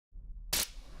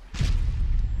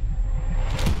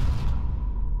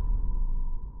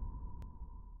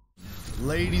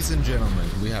Ladies and gentlemen,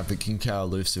 we have the Kinkou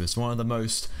Elusives, one of the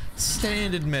most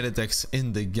standard meta decks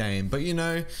in the game. But you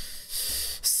know,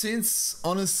 since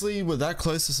honestly we're that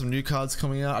close to some new cards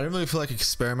coming out, I don't really feel like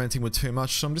experimenting with too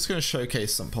much, so I'm just going to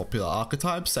showcase some popular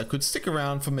archetypes that could stick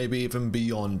around for maybe even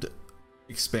beyond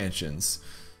expansions.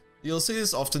 You'll see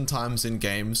this oftentimes in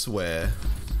games where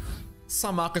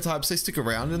some archetypes, they stick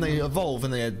around and they evolve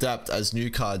and they adapt as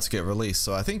new cards get released.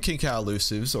 So I think Kinkou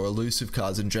Elusives, or elusive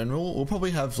cards in general, will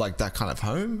probably have like that kind of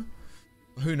home.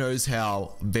 Who knows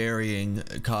how varying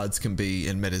cards can be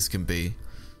and metas can be.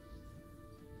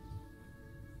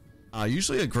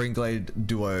 Usually a Green Glade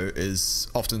duo is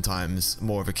oftentimes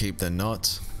more of a keep than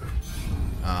not.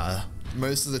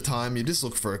 Most of the time you just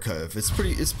look for a curve. It's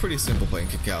pretty simple playing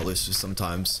Kinkou Elusives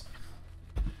sometimes.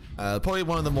 Probably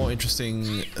one of the more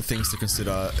interesting things to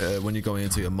consider when you're going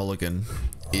into your mulligan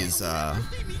is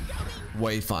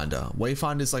Wayfinder.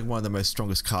 Wayfinder is like one of the most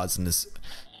strongest cards in this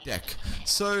deck,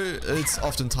 so it's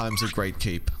oftentimes a great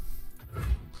keep.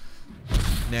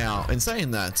 Now, in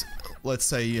saying that, let's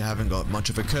say you haven't got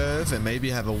much of a curve and maybe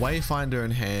you have a Wayfinder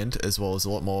in hand as well as a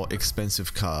lot more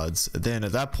expensive cards, then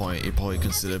at that point you probably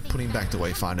consider putting back the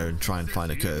Wayfinder and try and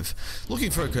find a curve. Looking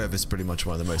for a curve is pretty much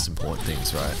one of the most important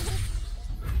things, right?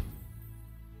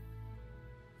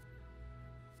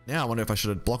 Now I wonder if I should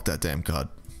have blocked that damn card.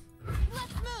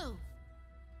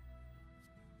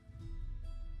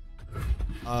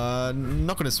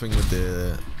 Not gonna swing with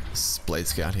the Blade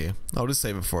Scout here. I'll just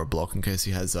save it for a block in case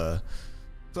he has a...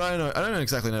 So I don't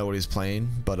exactly know what he's playing,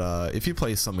 but if he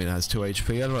plays something that has 2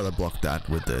 HP, I'd rather block that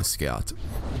with the Scout.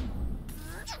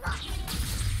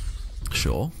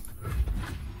 Sure.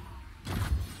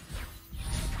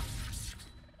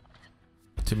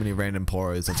 Too many random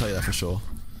poros, I'll tell you that for sure.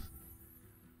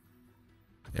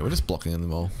 Yeah, we're just blocking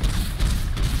them all.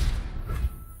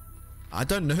 I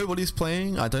don't know what he's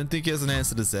playing. I don't think he has an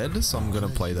answer to Z, so I'm gonna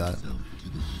play that.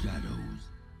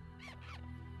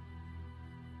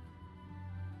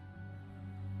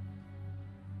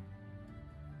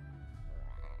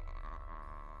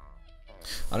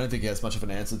 I don't think he has much of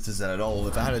an answer to Z at all.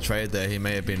 If I had a trade there, he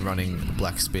may have been running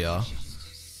Black Spear.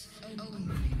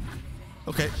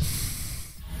 Okay.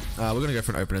 We're gonna go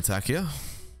for an open attack here.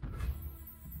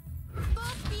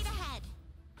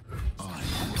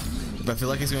 But I feel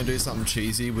like he's going to do something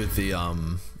cheesy with the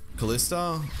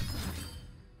Callista.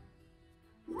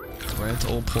 Grant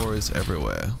all poros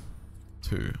everywhere.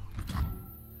 2.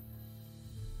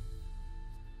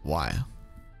 Why?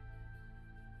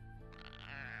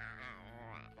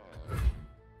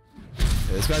 Yeah,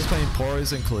 this guy's playing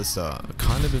poros and Callista.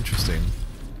 Kind of interesting.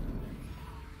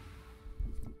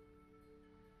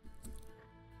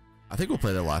 I think we'll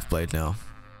play the Life Blade now.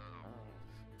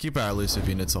 Keep our elusive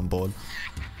units on board.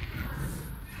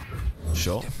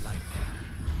 Sure. Okay,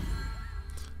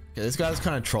 this guy's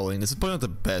kind of trolling. This is probably not the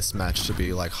best match to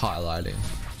be like highlighting.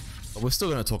 But we're still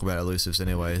going to talk about elusives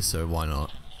anyway, so why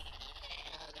not?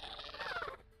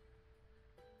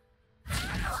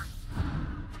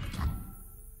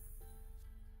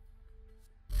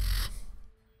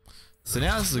 So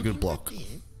now this is a good block.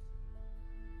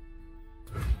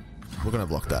 We're going to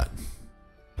block that.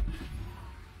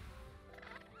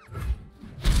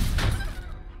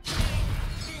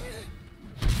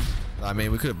 I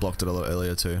mean, we could have blocked it a little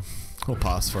earlier too. We'll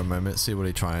pass for a moment, see what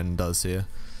he try and does here.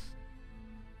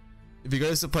 If he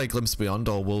goes to play Glimpse Beyond,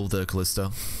 or will the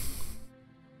Callista?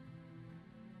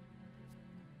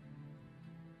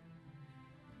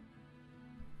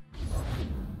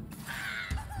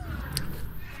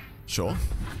 Sure.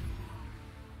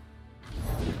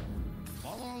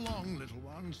 Follow along, little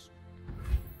ones.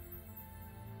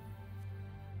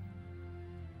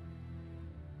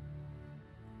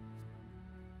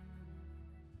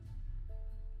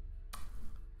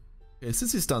 Yeah,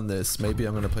 since he's done this, maybe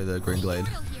I'm going to play the Green Glade.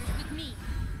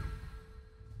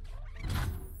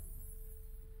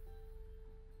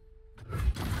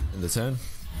 In the turn.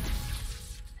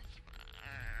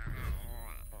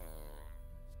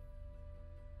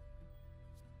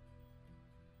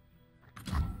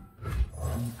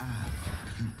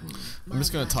 I'm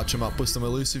just going to touch him up with some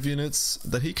elusive units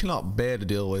that he cannot bear to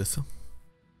deal with.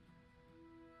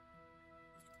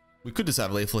 We could just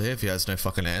have lethal here if he has no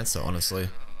fucking answer, honestly.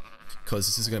 Because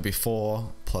this is going to be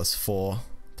 4 plus 4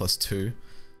 plus 2.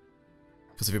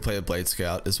 Because if you play a Blade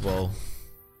Scout as well,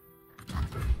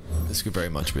 this could very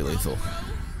much be lethal.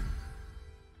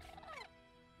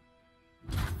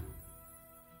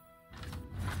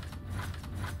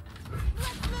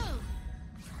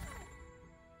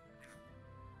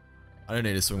 I don't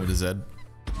need to swing with a Z.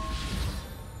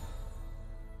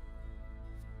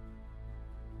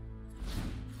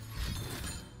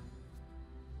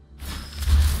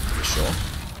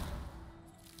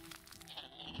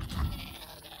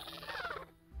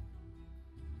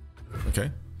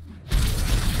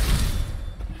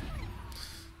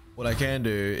 What I can do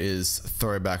is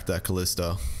throw back that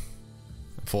Callista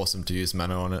and force him to use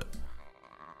mana on it.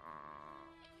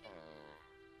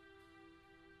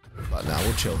 But now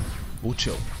we'll chill. We'll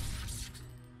chill.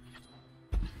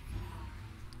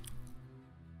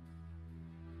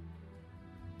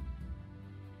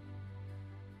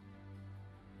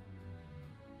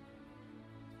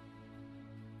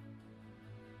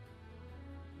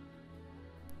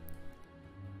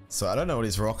 So I don't know what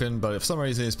he's rocking, but if for some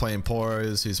reason he's playing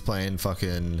Poros, he's playing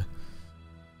fucking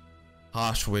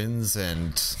Harsh Winds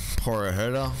and Poro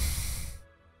Herder.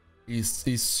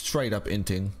 He's straight up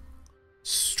inting.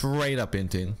 Straight up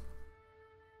inting.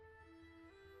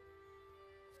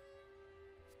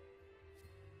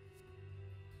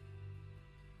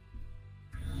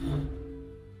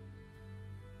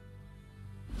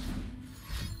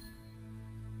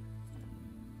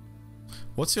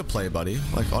 What's your play, buddy?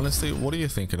 Like, honestly, what are you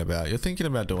thinking about? You're thinking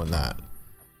about doing that.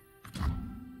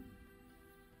 I'm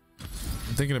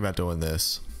thinking about doing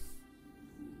this.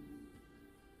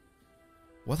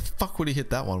 What the fuck would he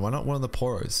hit that one? Why not one of the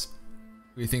Poros?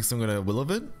 He thinks I'm gonna will of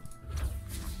it?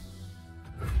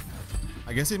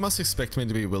 I guess he must expect me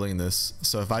to be willing this.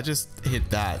 So if I just hit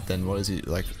that, then what is he,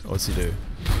 like, what's he do?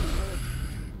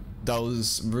 That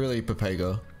was really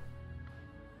Papega.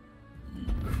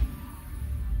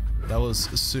 That was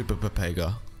super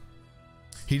Papega.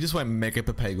 He just went mega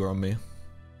Papega on me.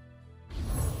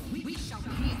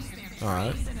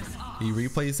 Alright. He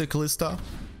replays the Callista.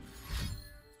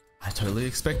 I totally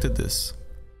expected this.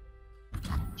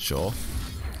 Sure.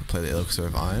 Play the Elixir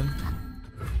of Iron.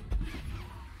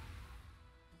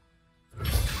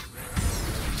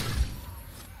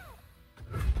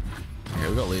 Okay,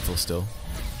 we got lethal still.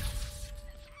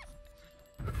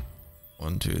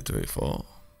 1, 2, 3, 4.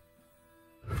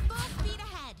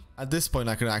 At this point,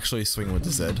 I can actually swing with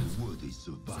the Z.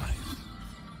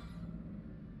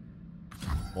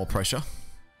 More pressure.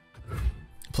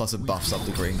 Plus, it buffs up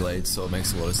the green glade, so it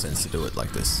makes a lot of sense to do it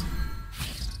like this.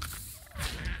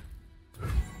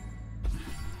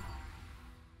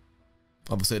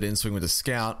 Obviously, I didn't swing with the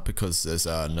scout because there's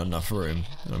not enough room.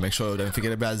 Make sure don't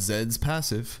forget about Zed's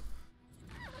passive.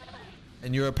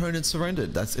 And your opponent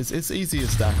surrendered. It's easy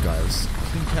as that, guys.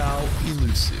 Kinkou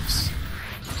Elusives.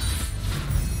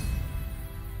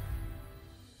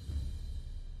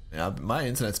 Yeah, my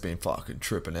internet's been fucking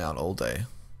tripping out all day.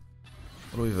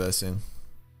 What are we versing?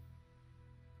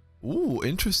 Ooh,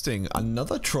 interesting.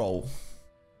 Another troll.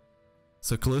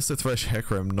 So Callista Thresh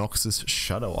Hecarim, Noxus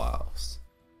Shadow Isles.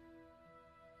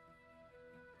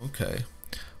 Okay.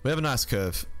 We have a nice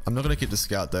curve. I'm not going to keep the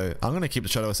scout though. I'm going to keep the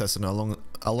Shadow Assassin alongside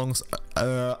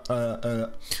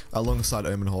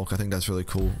Omen Hawk. I think that's really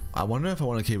cool. I wonder if I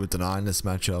want to keep it denying this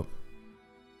matchup.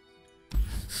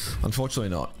 Unfortunately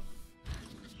not.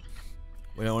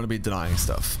 We don't want to be denying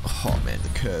stuff. Oh man,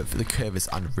 the curve is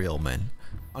unreal, man.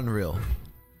 Unreal.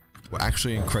 We're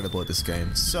actually incredible at this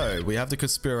game. So, we have the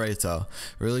Conspirator.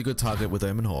 Really good target with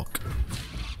Omen Hawk.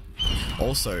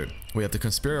 Also, we have the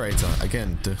Conspirator,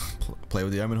 again, to play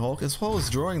with the Omen Hawk, as well as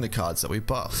drawing the cards that we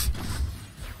buff.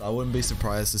 I wouldn't be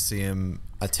surprised to see him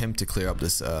attempt to clear up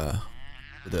this, with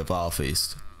the Vile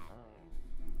Feast.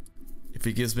 If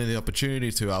he gives me the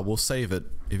opportunity to, I will save it.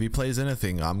 If he plays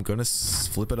anything, I'm gonna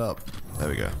flip it up. There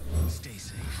we go.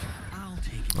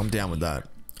 I'm down with that.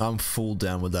 I'm full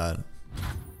down with that.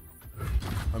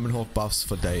 Omen Hawk buffs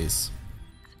for days.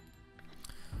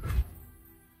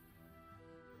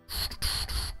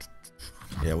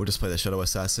 Yeah, we'll just play the Shadow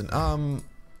Assassin.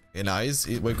 You know,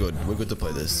 we're good. We're good to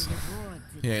play this.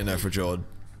 He ain't no fragile.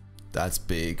 That's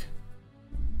big.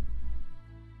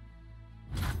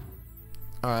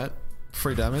 Alright.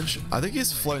 Free damage. I think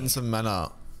he's floating some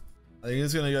mana. I think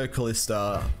he's gonna go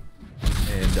Callista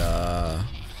and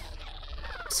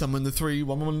summon the 3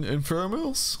 1/1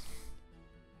 Infernals.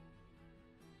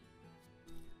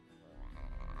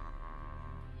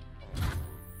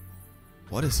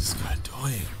 What is this guy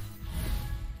doing?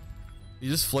 He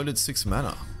just floated 6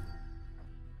 mana.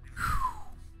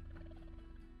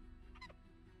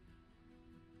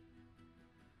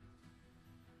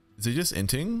 Is he just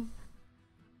inting?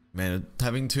 Man,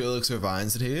 having 2 Elixir of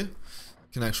Irons in here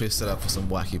can actually set up for some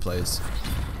wacky plays.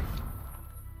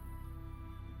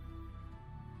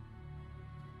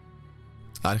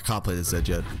 I can't play this Zed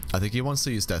yet. I think he wants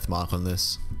to use Death Mark on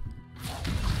this.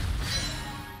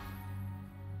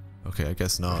 Okay, I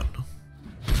guess not.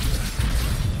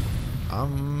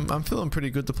 I'm feeling pretty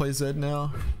good to play Zed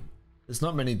now. There's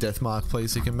not many Death Mark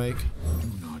plays he can make.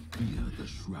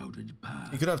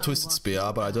 He could have Twisted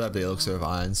Spear, but I do have the Elixir of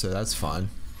Iron, so that's fine.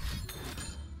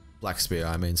 Black Spear,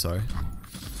 I mean, sorry.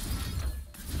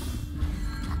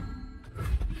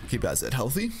 Keep that Zed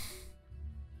healthy.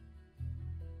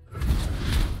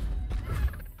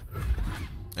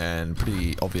 and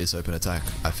pretty obvious open attack,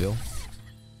 I feel.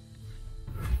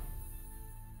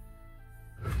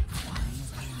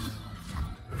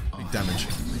 Big damage.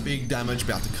 Big damage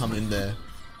about to come in there.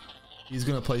 He's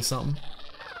gonna play something.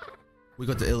 We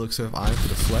got the Elixir of Iron for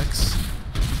the flex.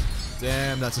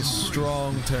 Damn, that's a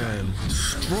strong turn.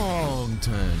 Strong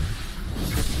turn.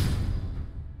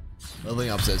 Leveling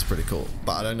upset's pretty cool,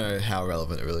 but I don't know how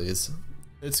relevant it really is.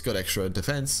 It's got extra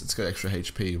defense, it's got extra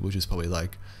HP, which is probably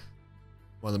like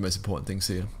one of the most important things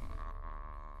here.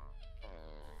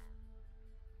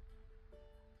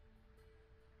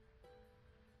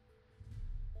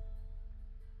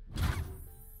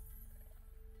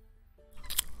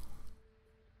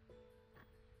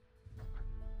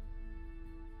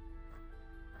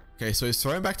 Okay, so he's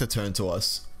throwing back the turn to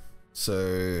us.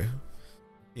 So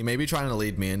he may be trying to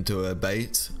lead me into a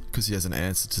bait because he has an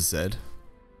answer to Z.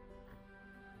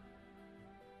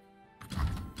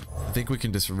 I think we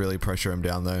can just really pressure him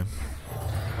down though.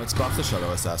 Let's buff the Shadow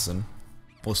Assassin.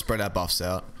 We'll spread our buffs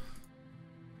out.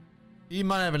 He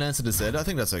might have an answer to Z. I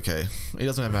think that's okay. He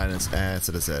doesn't have an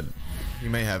answer to Z. He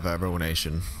may have a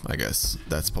Ruination, I guess.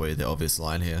 That's probably the obvious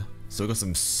line here. So we've got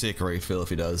some sick refill if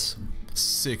he does.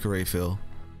 Sick refill.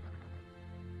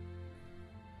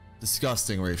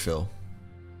 Disgusting refill.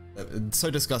 It's so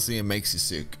disgusting it makes you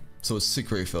sick. So it's sick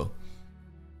refill.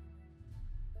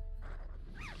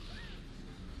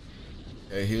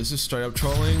 Okay, he was just straight up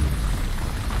trolling.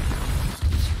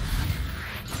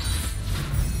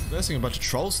 We're seeing a bunch of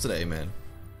trolls today, man.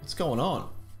 What's going on?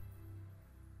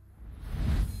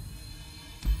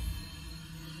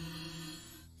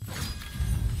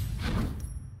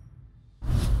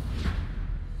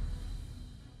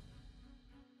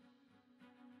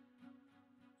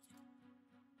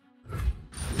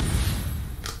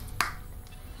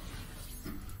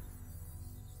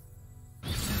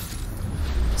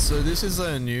 So this is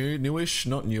a newish,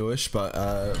 not newish, but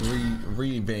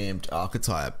revamped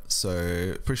archetype.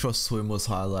 So pretty sure Swim was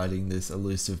highlighting this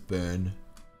elusive burn.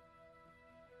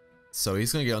 So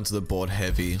he's gonna get onto the board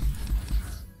heavy.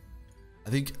 I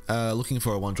think looking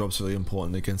for a 1-drop is really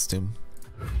important against him.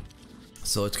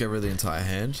 So let's get rid of the entire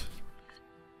hand.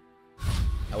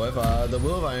 However, the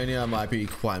Will of Ionia might be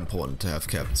quite important to have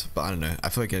kept, but I don't know. I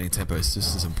feel like getting tempo is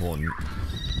just as important.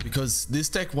 Because this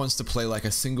deck wants to play like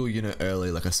a single unit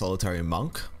early, like a Solitary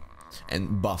Monk,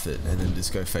 and buff it, and then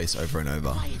just go face over and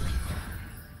over.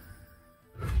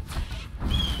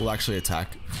 We'll actually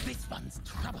attack.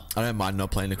 I don't mind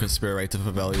not playing a Conspirator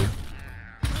for value.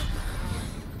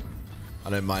 I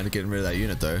don't mind getting rid of that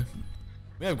unit though.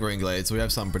 We have Green Glade, so we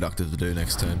have something productive to do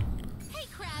next turn. Hey,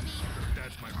 Krabby.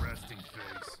 That's my resting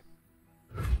face.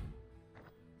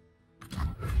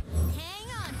 Hang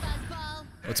on, Fuzzball.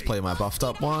 Let's play my buffed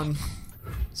up one.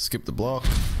 Skip the block.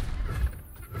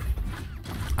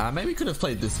 Maybe we could have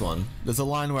played this one. There's a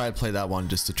line where I'd play that one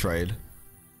just to trade.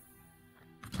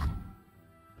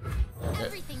 Okay.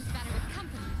 Everything's better with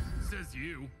company. Says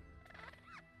you.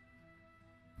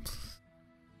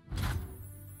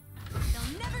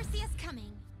 They'll never see us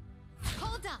coming.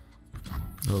 Hold up.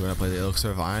 We're gonna play the Elixir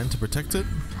of Iron to protect it.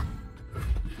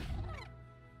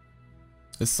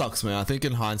 It sucks, man. I think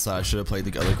in hindsight I should have played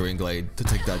the other Green Glade to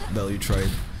take that value trade.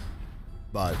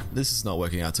 But this is not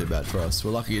working out too bad for us.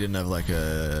 We're lucky you didn't have like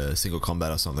a single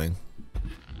combat or something.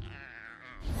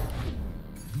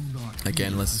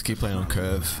 Again, let's just keep playing on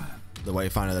curve. The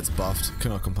Wayfinder that's buffed.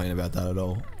 Cannot complain about that at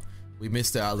all. We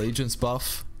missed our Allegiance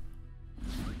buff.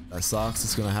 That sucks.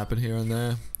 It's gonna happen here and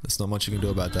there. There's not much you can do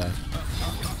about that.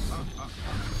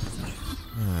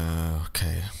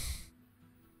 Okay.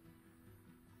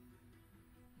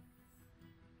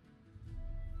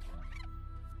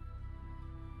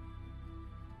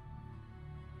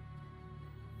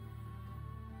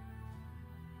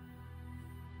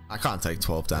 I can't take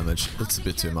 12 damage. It's a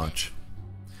bit too much.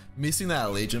 Missing that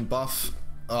Allegiant buff.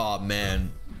 Oh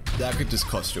man. That could just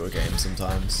cost you a game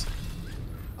sometimes.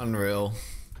 Unreal.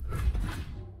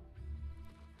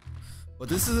 But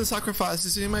this is the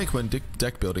sacrifices you make when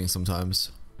deck building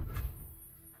sometimes.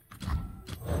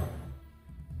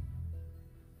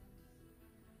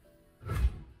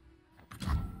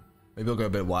 Maybe I'll go a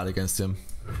bit wide against him.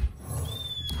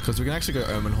 Because we can actually go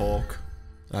Omen Hawk.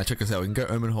 Check this out, we can go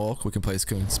Omen Hawk, we can play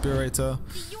Conspirator.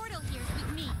 The Yordle here's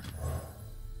with me.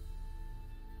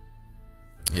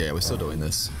 Yeah, we're still doing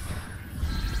this.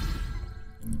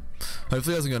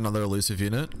 Hopefully he doesn't get another elusive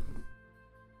unit.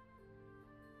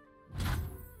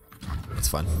 That's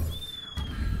fine.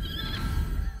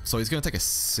 So he's going to take a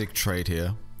sick trade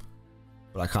here.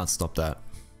 But I can't stop that.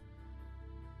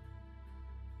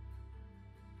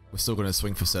 We're still going to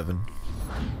swing for 7.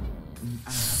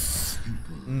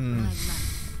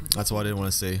 That's what I didn't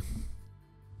want to see.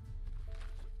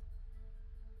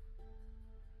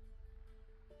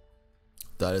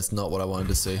 That is not what I wanted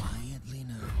to see. Quietly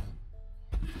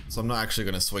now. So I'm not actually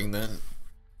going to swing then.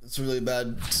 It's a really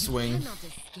bad swing. Cannot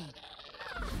escape.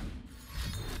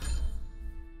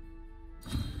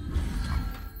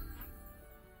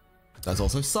 That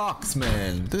also sucks,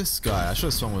 man. This guy, I should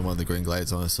have swung with one of the green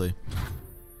glades, honestly.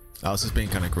 I was just being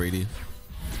kind of greedy.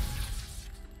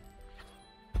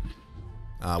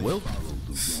 Will.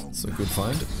 It's a good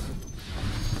find.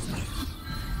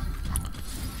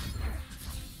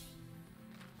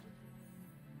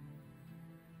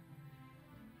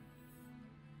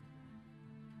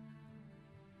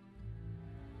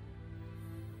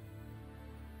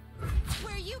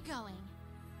 Where are you going?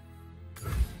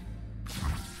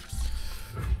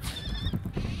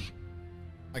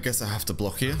 I guess I have to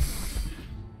block here.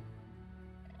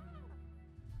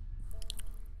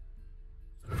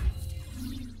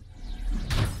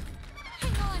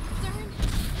 Hang on, Cern.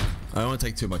 I don't want to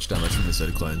take too much damage from the set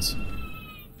of clones. Do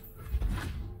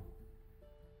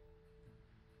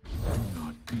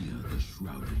not fear the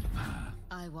shrouded path.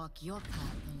 I walk your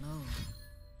path alone.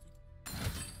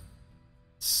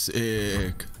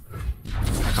 Sick.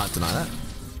 I can't deny that.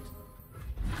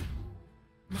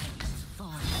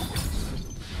 Fall.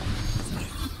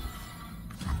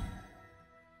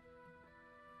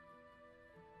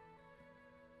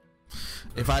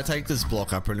 If I take this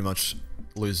block, I pretty much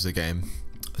lose the game.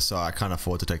 So I can't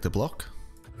afford to take the block.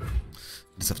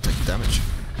 Just have to take the damage.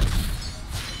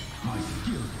 My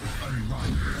skill is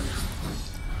unrivaled.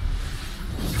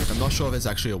 I'm not sure if there's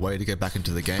actually a way to get back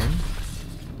into the game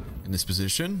in this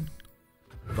position,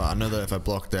 but I know that if I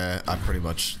block there, I pretty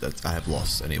much I have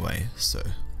lost anyway. So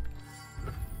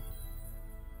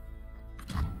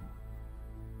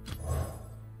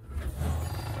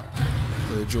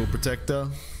the jewel protector.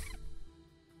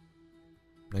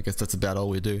 I guess that's about all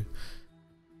we do.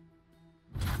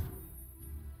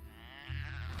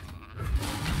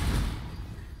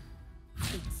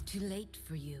 It's too late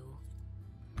for you.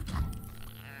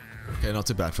 Okay, not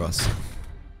too bad for us.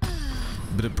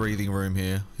 Bit of breathing room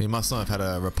here. He must not have had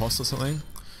a riposte or something.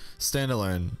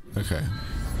 Standalone. Okay.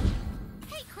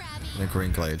 Hey, Krabby. And a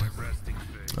green glade. Resting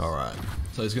face. Alright.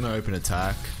 So he's gonna open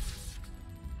attack.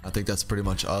 I think that's pretty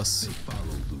much us. They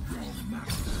follow the wrong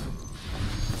master.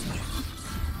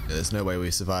 Yeah, there's no way we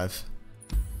survive.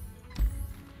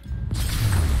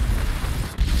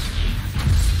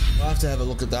 I'll have to have a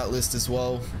look at that list as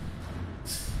well.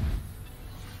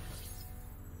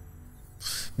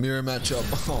 Mirror matchup.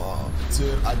 Oh,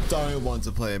 dude, I don't want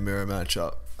to play a mirror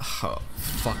matchup. Oh,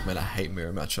 fuck, man, I hate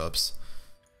mirror matchups.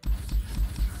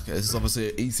 Okay, this is obviously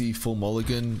an easy full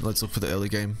mulligan. Let's look for the early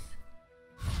game.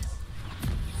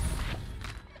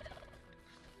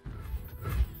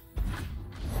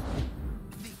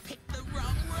 They picked the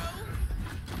wrong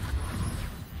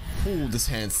row. Ooh, this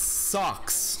hand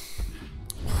sucks.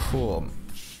 Oh,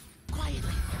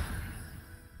 Quietly.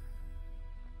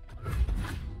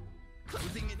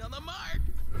 Closing in on the mark.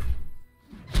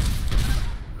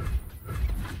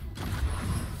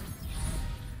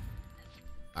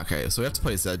 okay, so we have to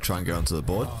play Zed, try and get onto the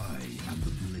board. I am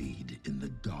the blade in the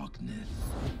darkness.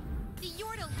 The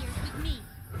Yordle here's with me.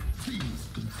 Please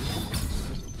control.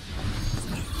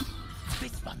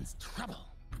 This one's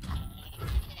trouble.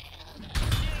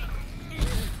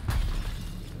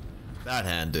 That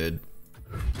hand, dude.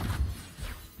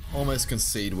 Almost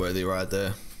concede worthy right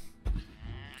there.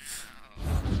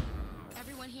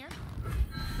 Everyone here?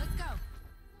 Let's go.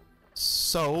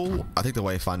 So, I think the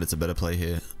Wayfinder's a better play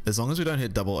here. As long as we don't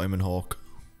hit double Omen Hawk.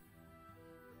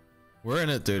 We're in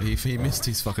it, dude. He missed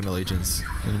his fucking allegiance.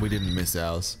 And we didn't miss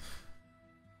ours.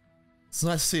 It's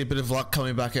nice to see a bit of luck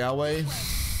coming back our way.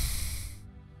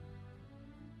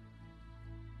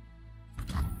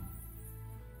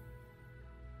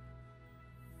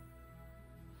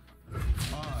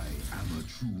 I am a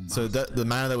true master. So the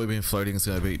mana that we've been floating is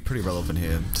going to be pretty relevant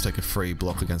here to take a free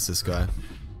block against this guy.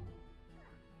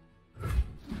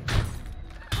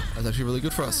 That's actually really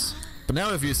good for us. But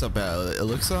now we've used up our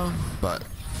elixir, but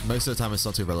most of the time it's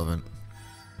not too relevant.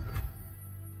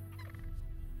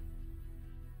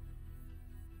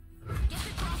 Get the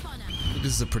drop on him. I think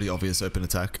this is a pretty obvious open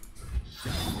attack.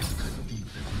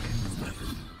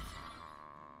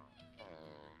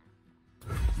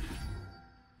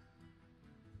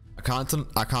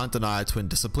 I can't deny Twin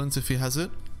Disciplines if he has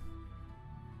it.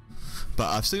 But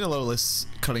I've seen a lot of lists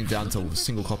cutting down to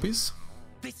single copies.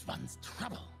 This one's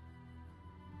trouble.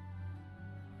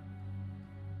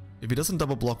 If he doesn't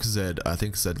double block Zed, I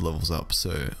think Zed levels up,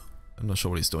 so I'm not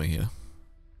sure what he's doing here.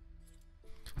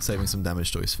 saving some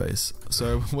damage to his face.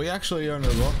 So we actually are in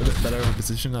a lot better of a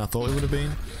position than I thought we would have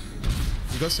been.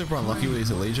 We got super unlucky with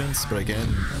his allegiance, but again,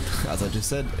 as I just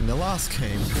said in the last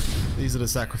game, these are the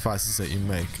sacrifices that you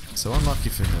make. So unlucky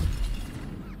for him.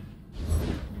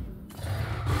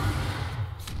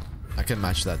 I can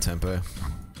match that tempo.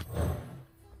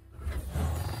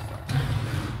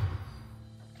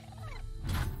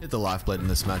 Hit the life blade in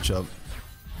this matchup.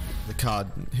 The card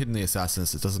hitting the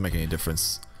assassins, it doesn't make any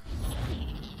difference.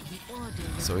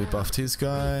 So he buffed his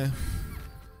guy.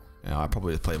 Yeah, I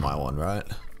probably play my one, right?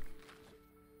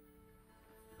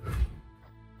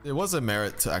 There was a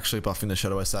merit to actually buffing the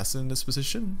Shadow Assassin in this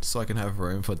position, so I can have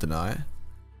room for deny.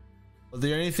 But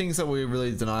the only things that we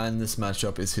really deny in this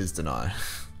matchup is his deny.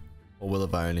 Or Will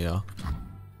of Ionia.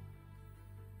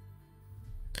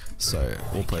 So,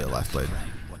 we'll play a life blade.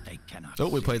 Oh,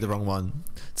 we played the wrong one.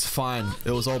 It's fine,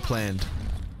 it was all planned.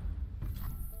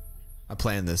 I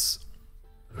planned this.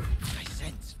 I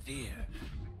sense fear.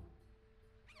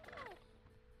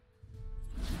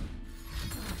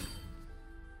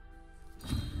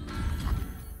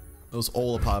 It was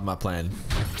all a part of my plan.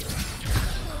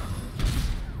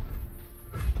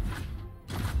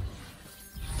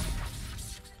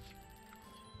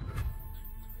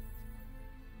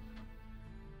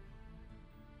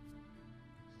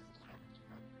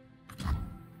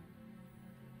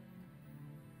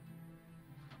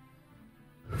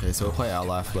 Okay, so we'll play our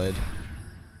life blade.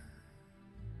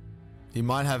 He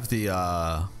might have the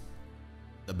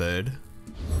bird.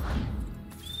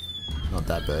 Not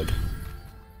that bird.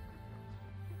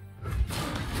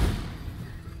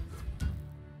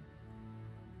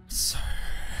 So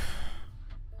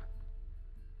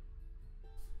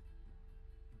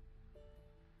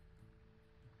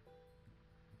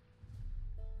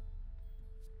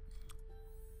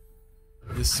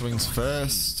this swings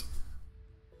first.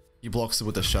 He blocks it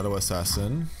with the Shadow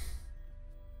Assassin.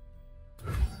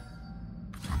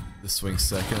 This swings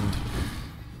second.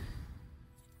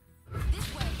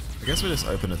 I guess we just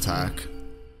open attack.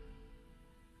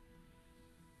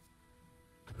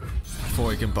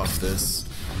 Before he can buff this.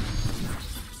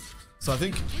 So I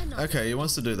think, okay, he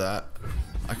wants to do that.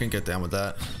 I can get down with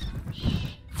that.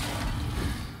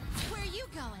 Where are you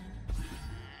going?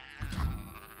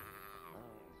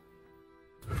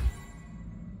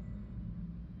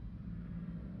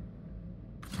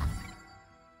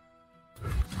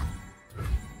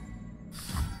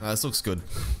 This looks good.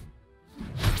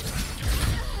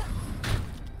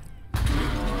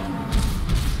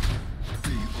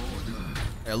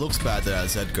 It looks bad that our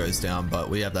Zed goes down, but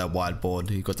we have that wide board.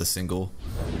 He got the single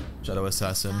Shadow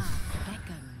Assassin.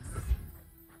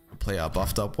 We'll play our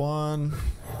buffed up one. The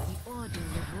order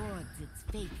rewards its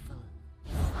faithful.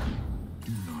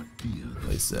 Do not fear the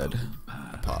Play Zed.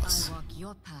 I pass. I walk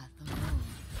your path alone.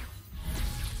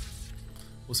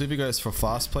 We'll see if he goes for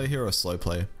fast play here or slow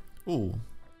play. Ooh,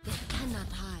 They cannot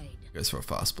hide. goes for a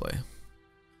fast play.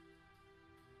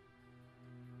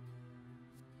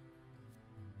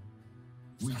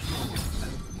 We go as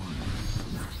one.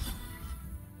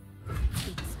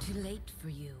 It's too late for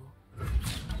you.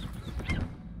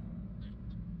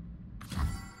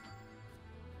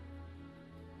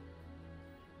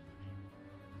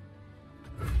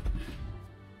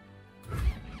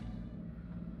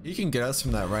 He can get us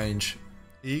from that range.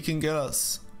 He can get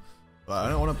us. But I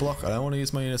don't want to block. I don't want to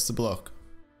use my units to block.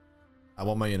 I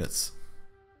want my units.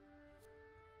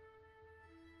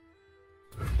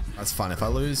 That's fine. If I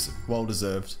lose, well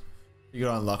deserved. You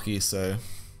got unlucky, so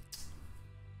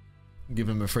give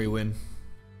him a free win.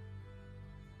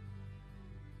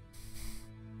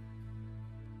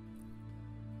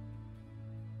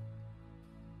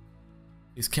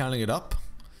 He's counting it up.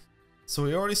 So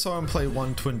we already saw him play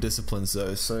one Twin Disciplines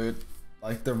though, so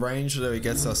like the range that he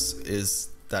gets us is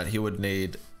that he would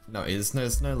need, no,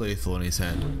 there's no lethal in his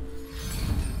hand.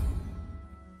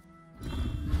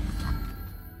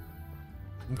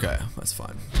 Okay, that's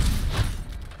fine.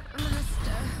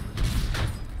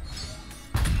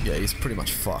 Yeah, he's pretty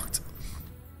much fucked.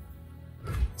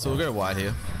 So we'll go wide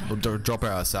here. We'll drop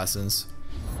our assassins.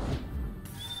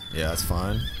 Yeah, that's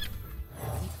fine.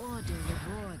 The order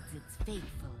rewards its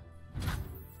faithful.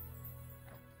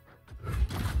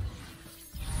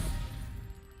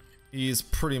 He's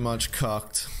pretty much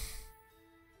cucked.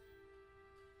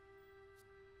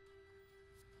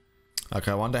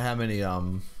 Okay, I wonder how many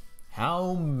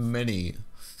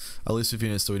elusive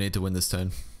units do we need to win this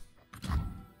turn?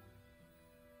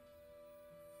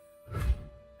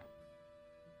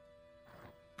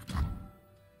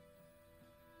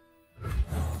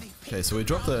 Okay, so we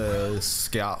drop the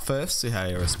scout first, see how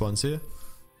he responds here.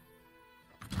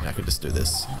 Yeah, I could just do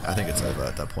this. I think it's over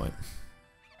at that point.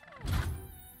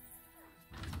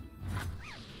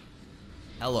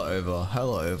 Hella over,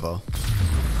 hella over.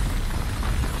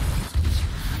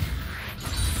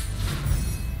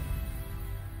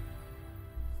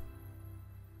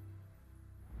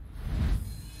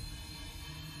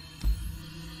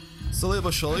 Slowly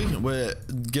but surely, we're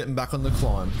getting back on the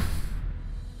climb.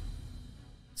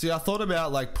 See, I thought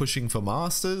about like pushing for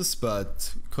masters,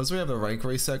 but because we have a rank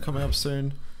reset coming up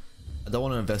soon, I don't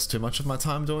want to invest too much of my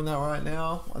time doing that right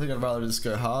now. I think I'd rather just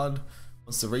go hard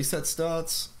once the reset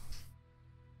starts.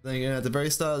 Then again, at the very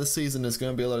start of the season, there's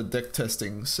going to be a lot of deck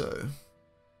testing, so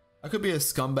I could be a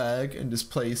scumbag and just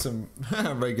play some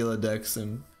regular decks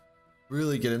and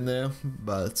really get in there.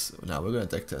 But no, we're going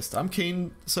to deck test. I'm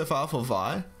keen so far for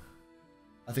Vi.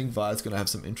 I think Vi is going to have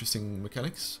some interesting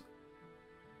mechanics.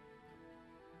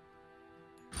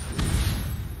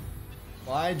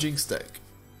 Vi Jinx deck.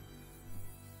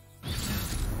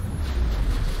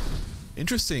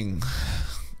 Interesting.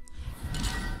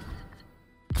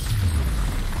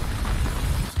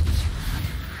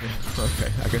 Yeah,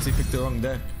 okay, I guess he picked the wrong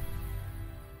deck.